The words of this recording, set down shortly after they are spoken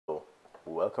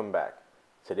welcome back.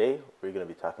 Today we're going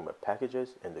to be talking about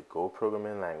packages in the Go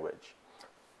programming language.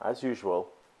 As usual,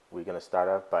 we're going to start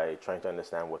off by trying to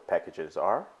understand what packages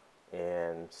are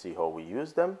and see how we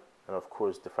use them, and of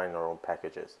course define our own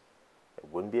packages. It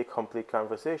wouldn't be a complete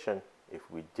conversation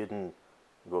if we didn't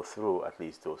go through at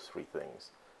least those three things.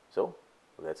 So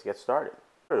let's get started.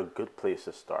 A good place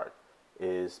to start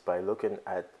is by looking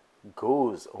at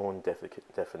Go's own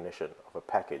definition of a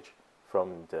package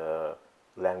from the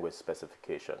language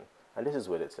specification. And this is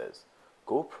what it says.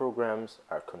 Go programs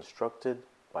are constructed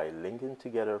by linking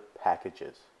together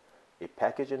packages. A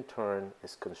package in turn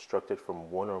is constructed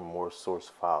from one or more source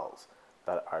files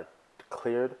that are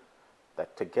declared,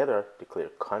 that together declare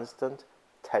constant,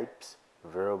 types,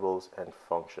 variables, and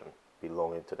function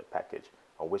belonging to the package,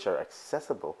 and which are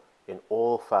accessible in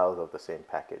all files of the same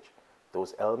package.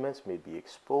 Those elements may be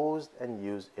exposed and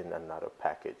used in another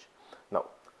package. Now,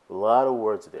 a lot of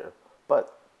words there,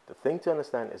 but the thing to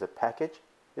understand is a package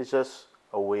is just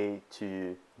a way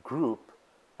to group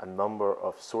a number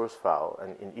of source files,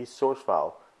 and in each source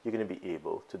file, you're going to be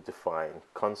able to define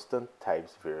constant,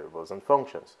 types, variables, and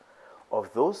functions.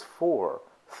 Of those four,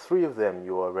 three of them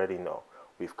you already know.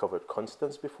 We've covered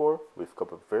constants before, we've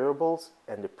covered variables,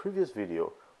 and the previous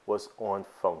video was on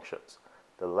functions.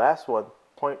 The last one,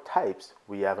 point types,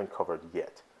 we haven't covered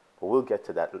yet, but we'll get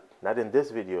to that, not in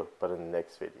this video, but in the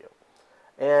next video.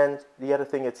 And the other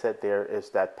thing it said there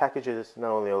is that packages not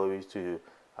only allow you to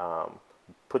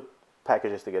put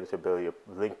packages together to build your,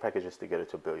 link packages together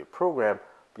to build your program,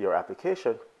 your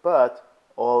application, but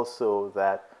also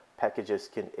that packages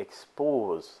can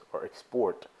expose or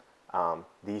export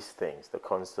these things, the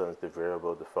constants, the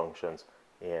variable, the functions,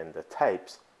 and the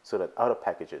types, so that other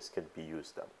packages can be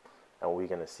used them. And we're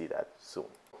going to see that soon.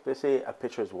 They say a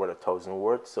picture is worth 1,000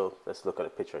 words, so let's look at a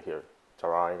picture here,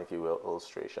 drawing, if you will,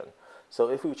 illustration. So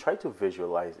if we try to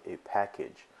visualize a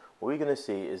package, what we're going to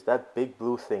see is that big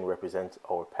blue thing represents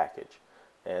our package.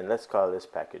 And let's call this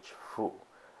package foo.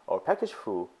 Our package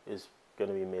foo is going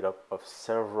to be made up of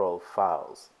several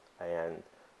files, and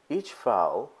each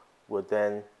file would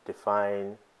then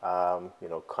define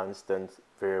constants,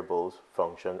 variables,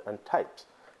 function, and types.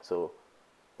 So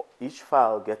each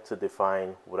file gets to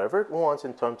define whatever it wants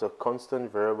in terms of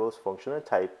constant, variables, function, and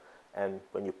type, and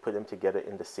when you put them together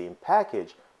in the same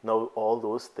package, now all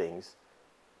those things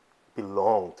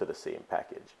belong to the same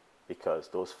package because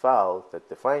those files that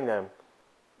define them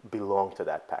belong to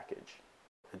that package.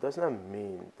 It does not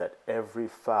mean that every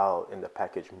file in the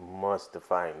package must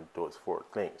define those four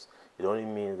things. It only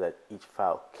means that each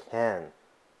file can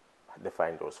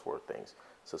define those four things.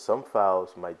 So some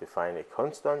files might define a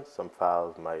constant, some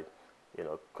files might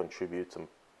contribute some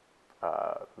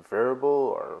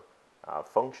variable or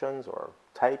functions or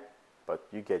type, but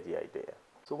you get the idea.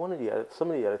 So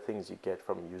some of the other things you get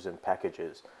from using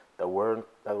packages that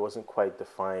wasn't quite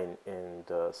defined in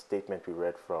the statement we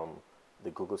read from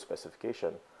the Google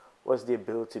specification was the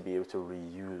ability to be able to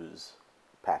reuse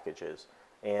packages.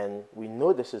 And we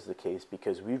know this is the case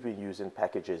because we've been using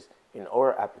packages in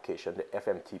our application, the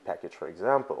FMT package, for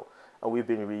example, and we've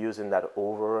been reusing that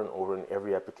over and over in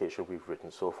every application we've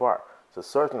written so far. So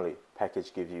certainly,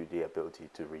 package gives you the ability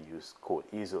to reuse code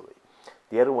easily.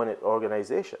 The other one is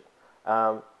organization.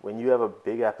 When you have a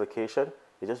big application,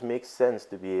 it just makes sense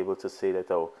to be able to say that,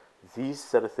 oh, these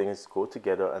set of things go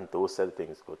together and those set of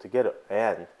things go together.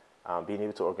 And being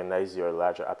able to organize your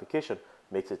larger application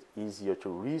makes it easier to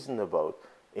reason about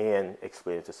and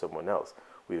explain it to someone else.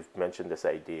 We've mentioned this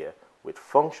idea with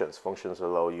functions. Functions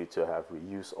allow you to have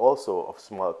reuse also of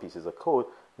small pieces of code.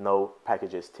 Now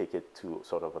packages take it to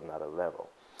sort of another level.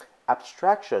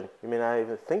 Abstraction, you may not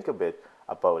even think a bit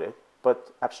about it,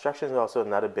 but abstraction is also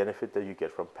another benefit that you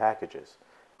get from packages.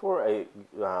 Before I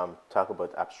talk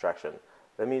about abstraction,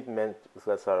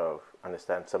 let's sort of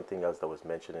understand something else that was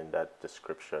mentioned in that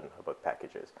description about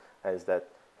packages, and is that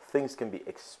things can be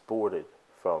exported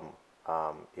from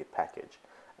a package.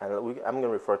 And I'm going to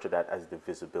refer to that as the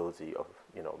visibility of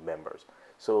members.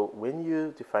 So when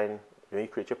you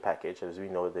create your package, as we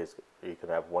know, you can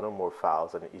have one or more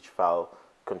files, and each file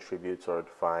contributes or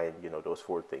define those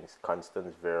four things: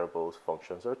 constants, variables,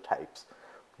 functions, or types.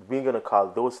 We're going to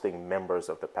call those things members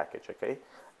of the package, okay?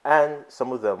 And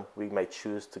some of them we might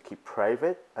choose to keep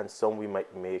private, and some we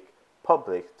might make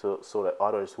public so that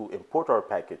others who import our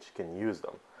package can use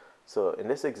them. So in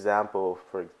this example,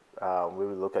 we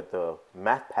will look at the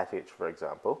math package, for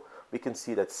example. We can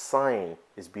see that sign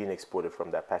is being exported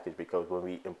from that package because when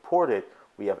we import it,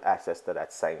 we have access to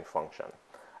that sign function.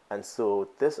 And so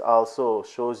this also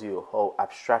shows you how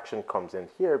abstraction comes in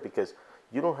here, because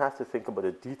you don't have to think about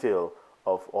the detail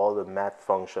of all the math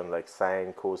function like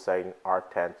sine, cosine,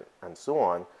 arctan, and so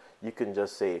on, you can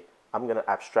just say, I'm going to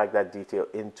abstract that detail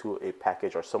into a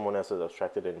package, or someone else has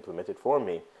abstracted and implemented for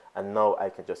me, and now I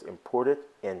can just import it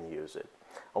and use it.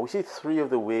 And we see three of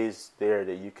the ways there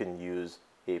that you can use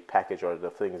a package, or the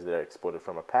things that are exported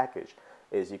from a package.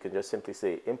 Is you can just simply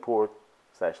say import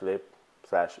 /lib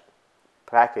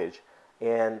 /package,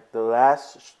 and the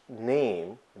last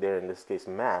name there, in this case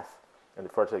math, in the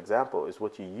first example, is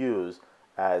what you use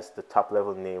as the top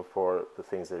level name for the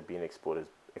things that are being exported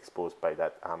by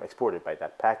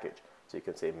that package. So you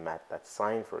can say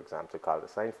math.sine, for example, to call the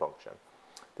sine function.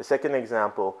 The second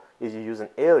example is you use an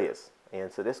alias, and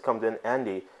so this comes in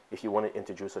handy if you want to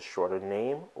introduce a shorter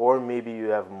name, or maybe you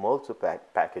have multiple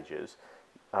packages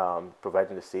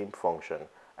providing the same function,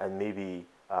 and maybe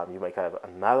you might have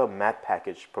another math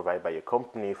package provided by your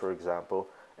company, for example,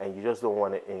 and you just don't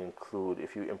want to include,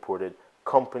 if you imported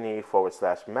company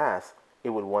 /math, it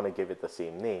would want to give it the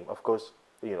same name. Of course,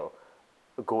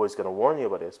 Go is going to warn you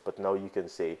about this, but now you can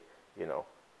say,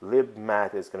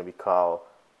 libmath is going to be called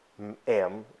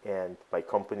M, and my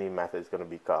company math is going to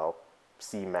be called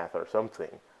cmath or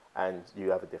something, and you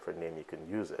have a different name, you can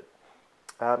use it.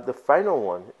 The final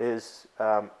one is,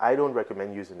 I don't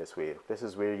recommend using this way. This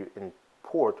is where you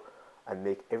import and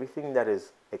make everything that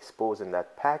is exposed in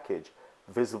that package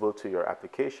visible to your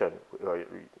application, or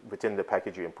within the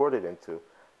package you imported into,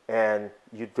 and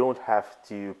you don't have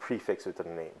to prefix with a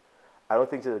name. I don't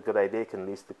think it's a good idea. It can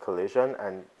lead to collision,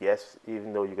 and yes,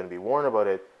 even though you're going to be warned about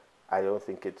it, I don't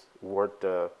think it's worth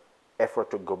the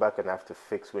effort to go back and have to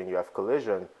fix when you have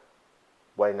collision.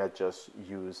 Why not just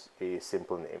use a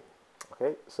simple name?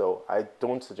 Okay, so I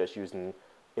don't suggest using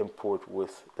import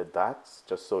with the dots,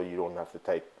 just so you don't have to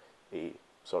type a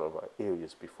sort of an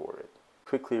alias before it.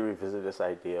 Quickly revisit this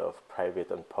idea of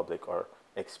private and public, or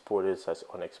exported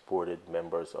 / unexported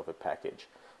members of a package.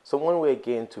 So one way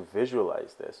again to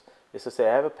visualize this is to say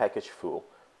I have a package foo,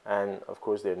 and of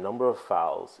course there are a number of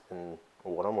files, in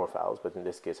one or more files, but in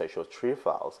this case I show 3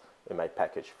 files in my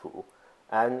package foo.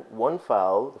 And one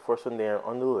file, the first one there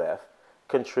on the left,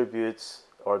 contributes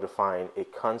or define a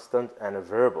constant and a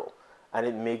variable, and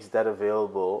it makes that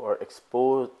available, or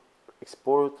export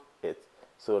it,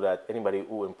 so that anybody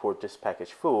who import this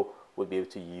package foo would be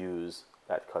able to use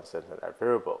that constant and that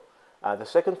variable. The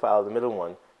second file, the middle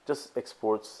one, just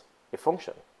exports a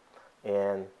function,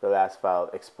 and the last file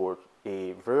exports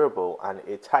a variable and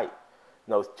a type.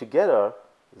 Now together,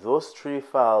 those 3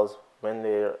 files, when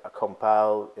they're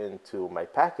compiled into my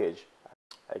package,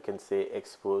 I can say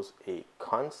expose a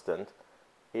constant,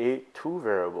 2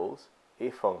 variables, a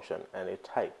function, and a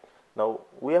type. Now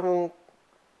we haven't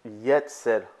yet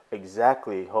said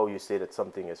exactly how you say that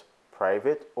something is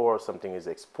private or something is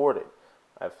exported.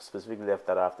 I've specifically left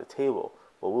that off the table,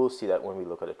 but we'll see that when we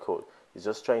look at the code. It's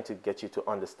just trying to get you to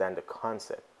understand the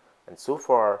concept. And so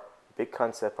far, big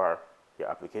concept are your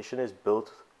application is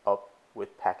built up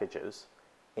with packages,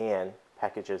 and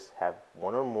packages have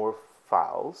one or more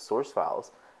files, source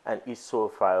files, and each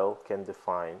source file can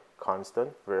define constant,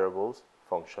 variables,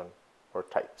 function, or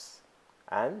types.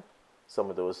 And some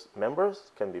of those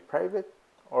members can be private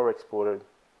or exported.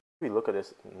 If we look at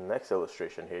this next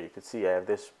illustration here, you can see I have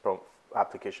this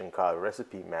application called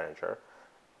Recipe Manager,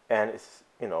 and it's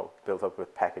built up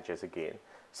with packages again.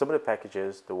 Some of the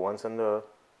packages, the ones on the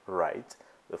right,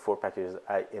 the 4 packages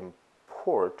I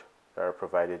import that are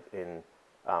provided in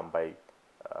by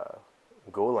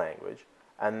Go language,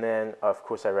 and then of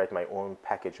course I write my own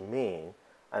package main,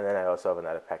 and then I also have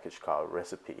another package called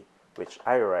Recipe, which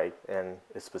I write and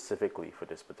is specifically for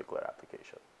this particular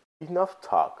application. Enough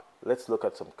talk, let's look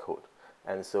at some code.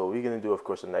 And so we're going to do, of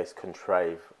course, a nice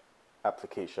contrived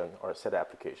application or a set of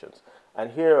applications.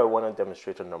 And here I want to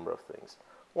demonstrate a number of things.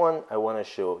 One, I want to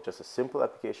show just a simple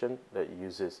application that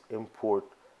uses import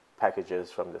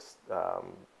packages from this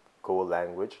Go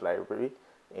language library,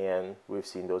 and we've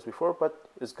seen those before, but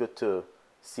it's good to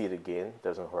see it again,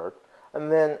 doesn't hurt.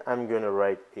 And then I'm going to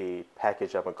write a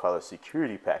package I'm going to call a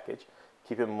security package.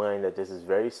 Keep in mind that this is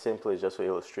very simple, it's just for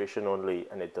illustration only,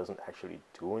 and it doesn't actually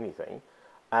do anything.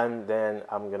 And then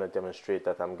I'm going to demonstrate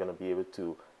that I'm going to be able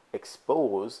to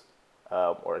expose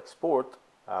or export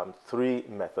 3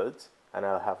 methods, and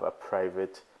I'll have a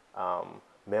private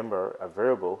member, a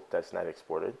variable that's not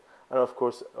exported. And of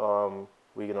course,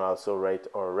 we can also write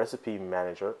our recipe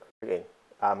manager. Again,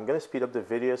 I'm going to speed up the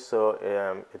video so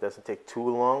it doesn't take too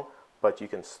long, but you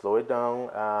can slow it down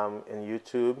in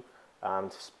YouTube.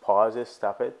 Just pause it,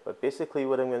 stop it. But basically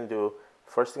what I'm going to do,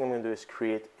 first thing I'm going to do is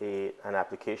create an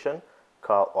application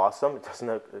called Awesome. It's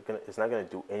not going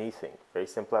to do anything. Very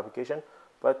simple application,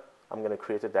 but I'm going to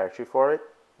create a directory for it.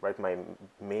 write my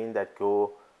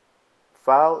main.go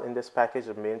file in this package,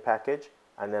 the main package,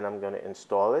 and then I'm going to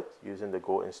install it using the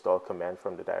go install command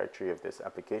from the directory of this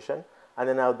application, and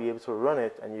then I'll be able to run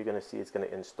it, and you're going to see it's going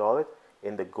to install it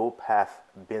in the go path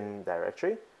bin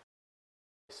directory.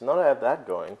 So now that I have that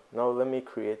going, now let me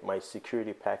create my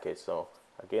security package. So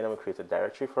again, I'm going to create a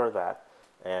directory for that,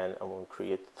 and I'm going to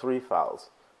create 3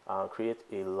 files. I'll create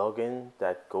a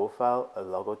login.go file, a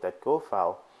logout.go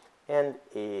file, and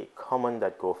a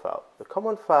common.go file. The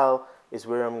common file is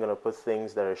where I'm going to put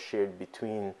things that are shared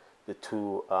between the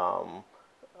 2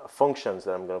 functions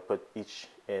that I'm going to put each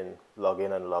in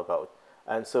login and logout.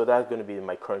 And so that's going to be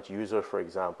my current user, for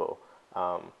example.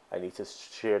 I need to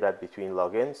share that between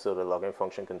login, so the login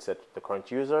function can set the current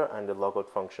user and the logout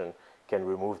function can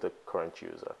remove the current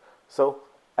user. So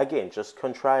again, just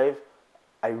contrive.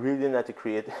 I really didn't have to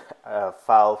create a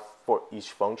file for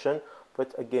each function,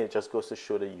 but again, it just goes to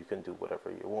show that you can do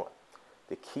whatever you want.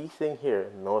 The key thing here,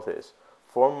 notice,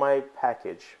 for my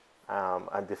package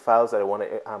and the files that I want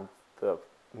to, the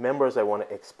members I want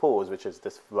to expose, which is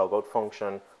this logout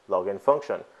function, login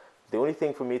function, the only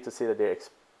thing for me to say that they're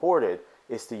exported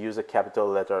is to use a capital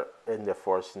letter in the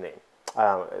first name,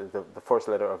 the first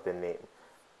letter of the name.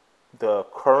 The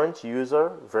current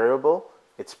user variable,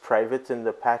 it's private in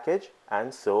the package,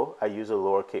 and so I use a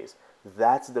lowercase.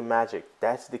 That's the magic.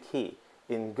 That's the key.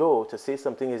 In Go, to say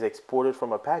something is exported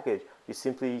from a package, you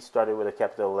simply start it with a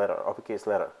capital letter, uppercase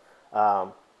letter.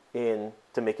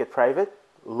 To make it private,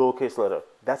 lowercase letter.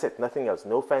 That's it, nothing else.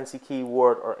 No fancy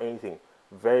keyword or anything.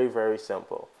 Very, very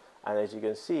simple. And as you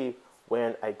can see,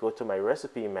 when I go to my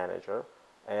recipe manager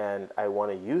and I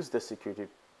want to use the security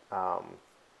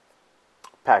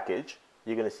package,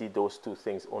 you're going to see those 2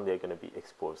 things only are going to be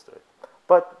exposed to it.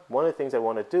 But one of the things I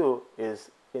want to do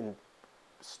is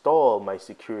install my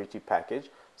security package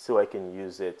so I can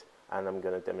use it, and I'm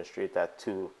going to demonstrate that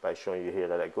too by showing you here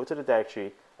that I go to the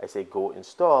directory, I say go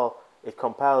install, it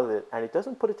compiles it, and it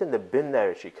doesn't put it in the bin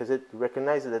directory because it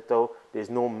recognizes that though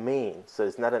there's no main, so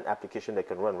it's not an application that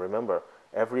can run. Remember,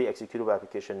 every executable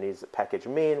application needs a package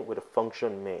main with a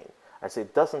function main, and so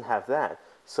it doesn't have that.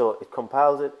 So it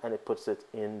compiles it and it puts it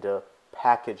in the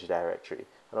package directory,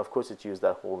 and of course it used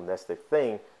that whole nested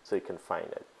thing so you can find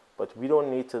it. But we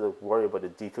don't need to worry about the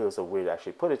details of where to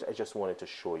actually put it. I just wanted to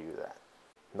show you that.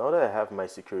 Now that I have my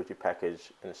security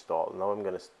package installed, now I'm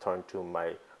going to turn to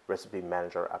my recipe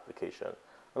manager application.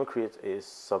 I'm going to create a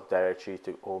subdirectory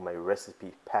to all my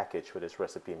recipe package for this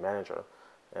recipe manager,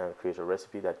 and create a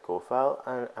recipe.go file,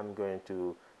 and I'm going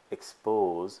to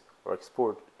expose or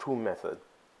export 2 methods: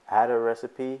 add a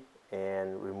recipe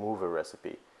and remove a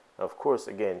recipe. And of course,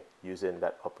 again, using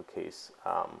that uppercase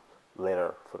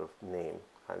letter for the name,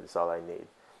 and that's all I need.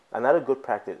 Another good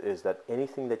practice is that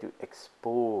anything that you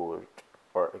export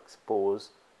or expose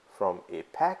from a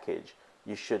package,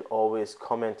 you should always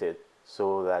comment it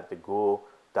so that the Go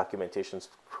documentation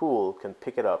tool can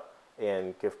pick it up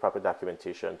and give proper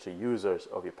documentation to users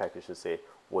of your package to say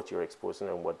what you're exposing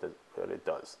and what it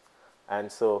does.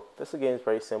 And so this again is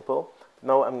very simple.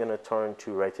 Now I'm going to turn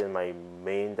to writing my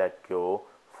main.go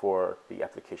for the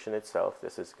application itself.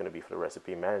 This is going to be for the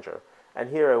recipe manager. And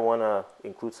here I want to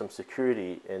include some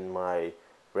security in my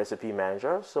recipe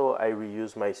manager, so I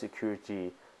reuse my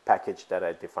security package that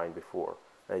I defined before.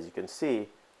 As you can see,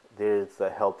 there's a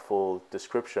helpful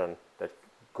description that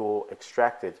Go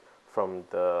extracted from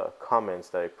the comments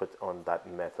that I put on that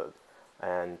method.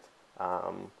 And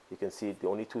you can see the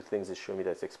only 2 things that show me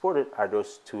that's exported are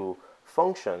those 2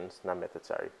 functions, not methods,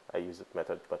 sorry, I used a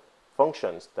method, but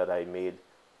functions that I made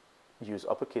use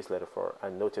uppercase letter for.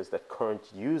 And notice that current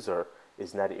user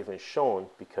is not even shown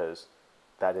because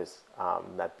that is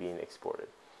not being exported.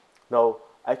 Now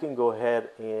I can go ahead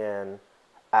and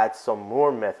add some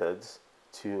more methods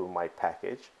to my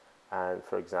package, and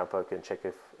for example I can check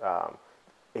if a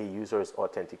user is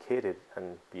authenticated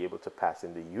and be able to pass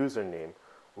in the username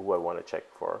who I want to check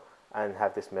for, and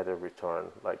have this method return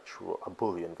like true, a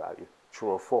boolean value, true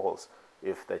or false,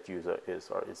 if that user is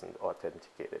or isn't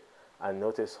authenticated. And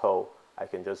notice how I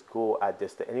can just go add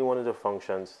this to any one of the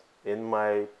functions in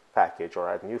my package or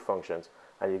add new functions,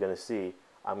 and you're going to see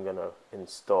I'm going to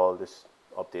install this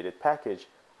updated package,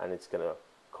 and it's going to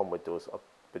come with those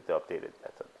with the updated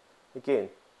method. Again,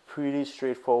 pretty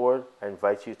straightforward. I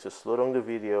invite you to slow down the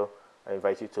video. I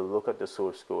invite you to look at the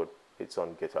source code. It's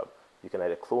on GitHub. You can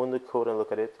either clone the code and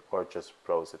look at it, or just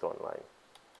browse it online.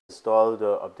 Install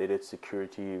the updated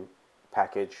security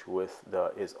package with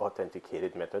the is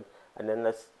authenticated method, and then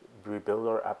let's rebuild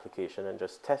our application and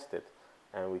just test it.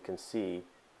 And we can see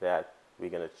that we're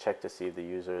going to check to see if the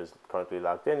user is currently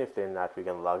logged in. If they're not, we're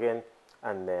going to log in,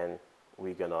 and then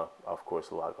we're going to, of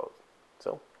course, log out.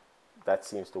 So that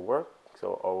seems to work,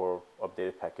 so our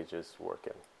updated package is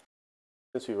working.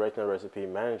 Since we write in a recipe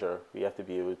manager, we have to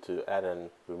be able to add and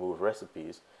remove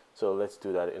recipes. So let's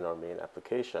do that in our main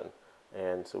application.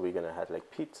 And so we're gonna add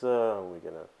like pizza, and we're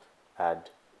gonna add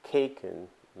cake, and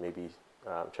maybe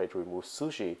try to remove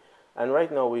sushi. And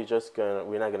right now we're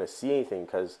not gonna see anything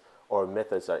because our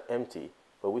methods are empty.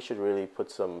 But we should really put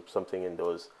something in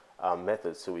those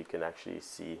methods so we can actually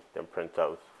see them print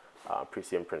out,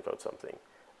 pre-see and print out something.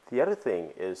 The other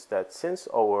thing is that since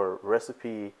our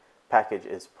recipe package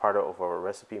is part of our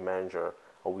recipe manager,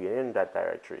 or we're in that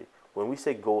directory, when we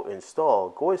say go install,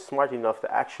 Go is smart enough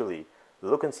to actually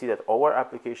look and see that our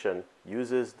application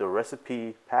uses the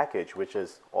recipe package, which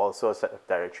is also a set of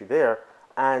directory there,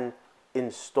 and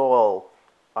install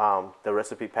the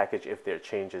recipe package if there are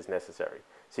changes necessary.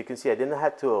 So you can see I didn't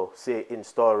have to say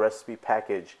install recipe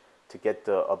package to get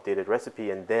the updated recipe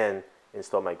and then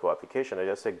install my Go application. I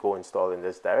just said go install in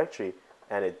this directory,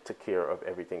 and it took care of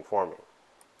everything for me.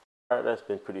 That's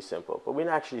been pretty simple, but we're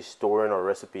not actually storing our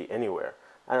recipe anywhere.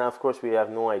 And of course, we have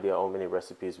no idea how many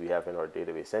recipes we have in our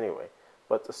database anyway.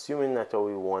 But assuming that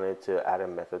we wanted to add a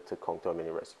method to count how many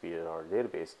recipes in our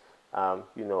database,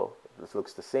 you know, this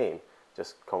looks the same.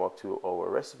 Just come up to our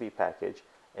recipe package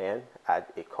and add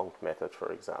a count method,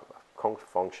 for example. Count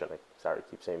function, sorry, I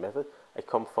keep saying method. A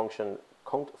count function,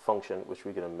 which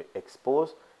we're going to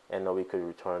expose, and now we could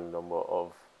return the number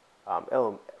of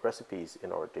recipes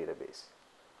in our database.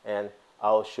 And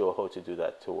I'll show how to do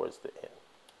that towards the end.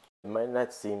 It might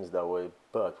not seem that way,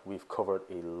 but we've covered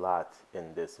a lot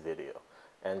in this video.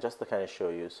 And just to kind of show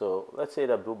you, so let's say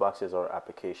that Blue Box is our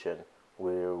application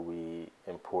where we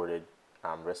imported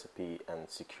recipe and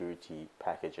security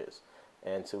packages.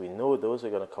 And so we know those are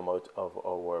going to come out of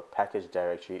our package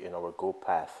directory in our Go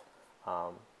path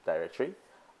directory,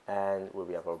 and where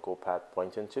we have our Go path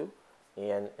pointing to,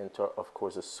 and into, of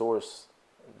course, the source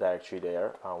directory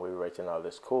there where we're writing all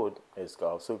this code is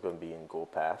also going to be in Go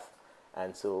path.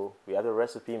 And so we have the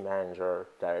recipe manager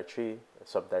directory,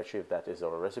 subdirectory of that is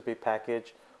our recipe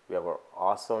package. We have our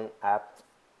awesome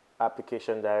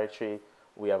application directory.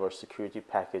 We have our security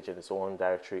package in its own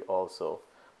directory also.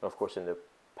 And of course, in the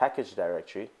package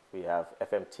directory, we have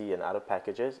FMT and other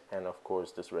packages, and of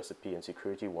course this recipe and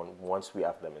security one once we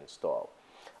have them installed.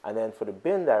 And then for the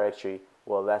bin directory,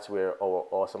 well, that's where our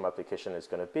awesome application is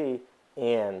going to be,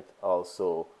 and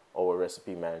also our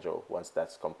recipe manager once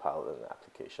that's compiled in the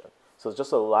application. So it's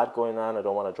just a lot going on. I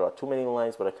don't want to draw too many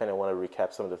lines, but I kind of want to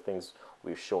recap some of the things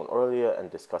we've shown earlier and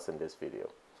discuss in this video.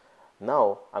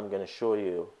 Now I'm going to show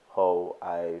you how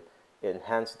I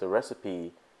enhance the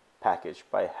recipe package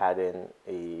by adding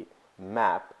a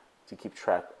map to keep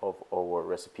track of our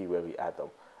recipe where we add them.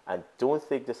 And don't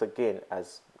think this again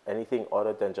as anything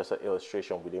other than just an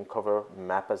illustration. We didn't cover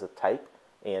map as a type,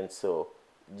 and so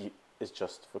it's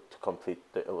just to complete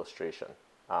the illustration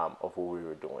of what we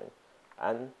were doing.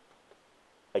 And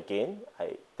again,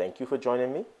 I thank you for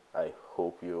joining me. I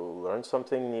hope you learned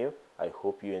something new. I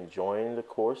hope you enjoyed the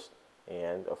course.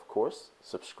 And of course,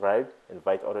 subscribe,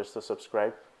 invite others to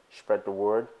subscribe, spread the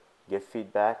word, give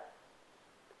feedback.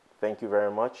 Thank you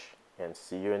very much, and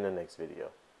see you in the next video.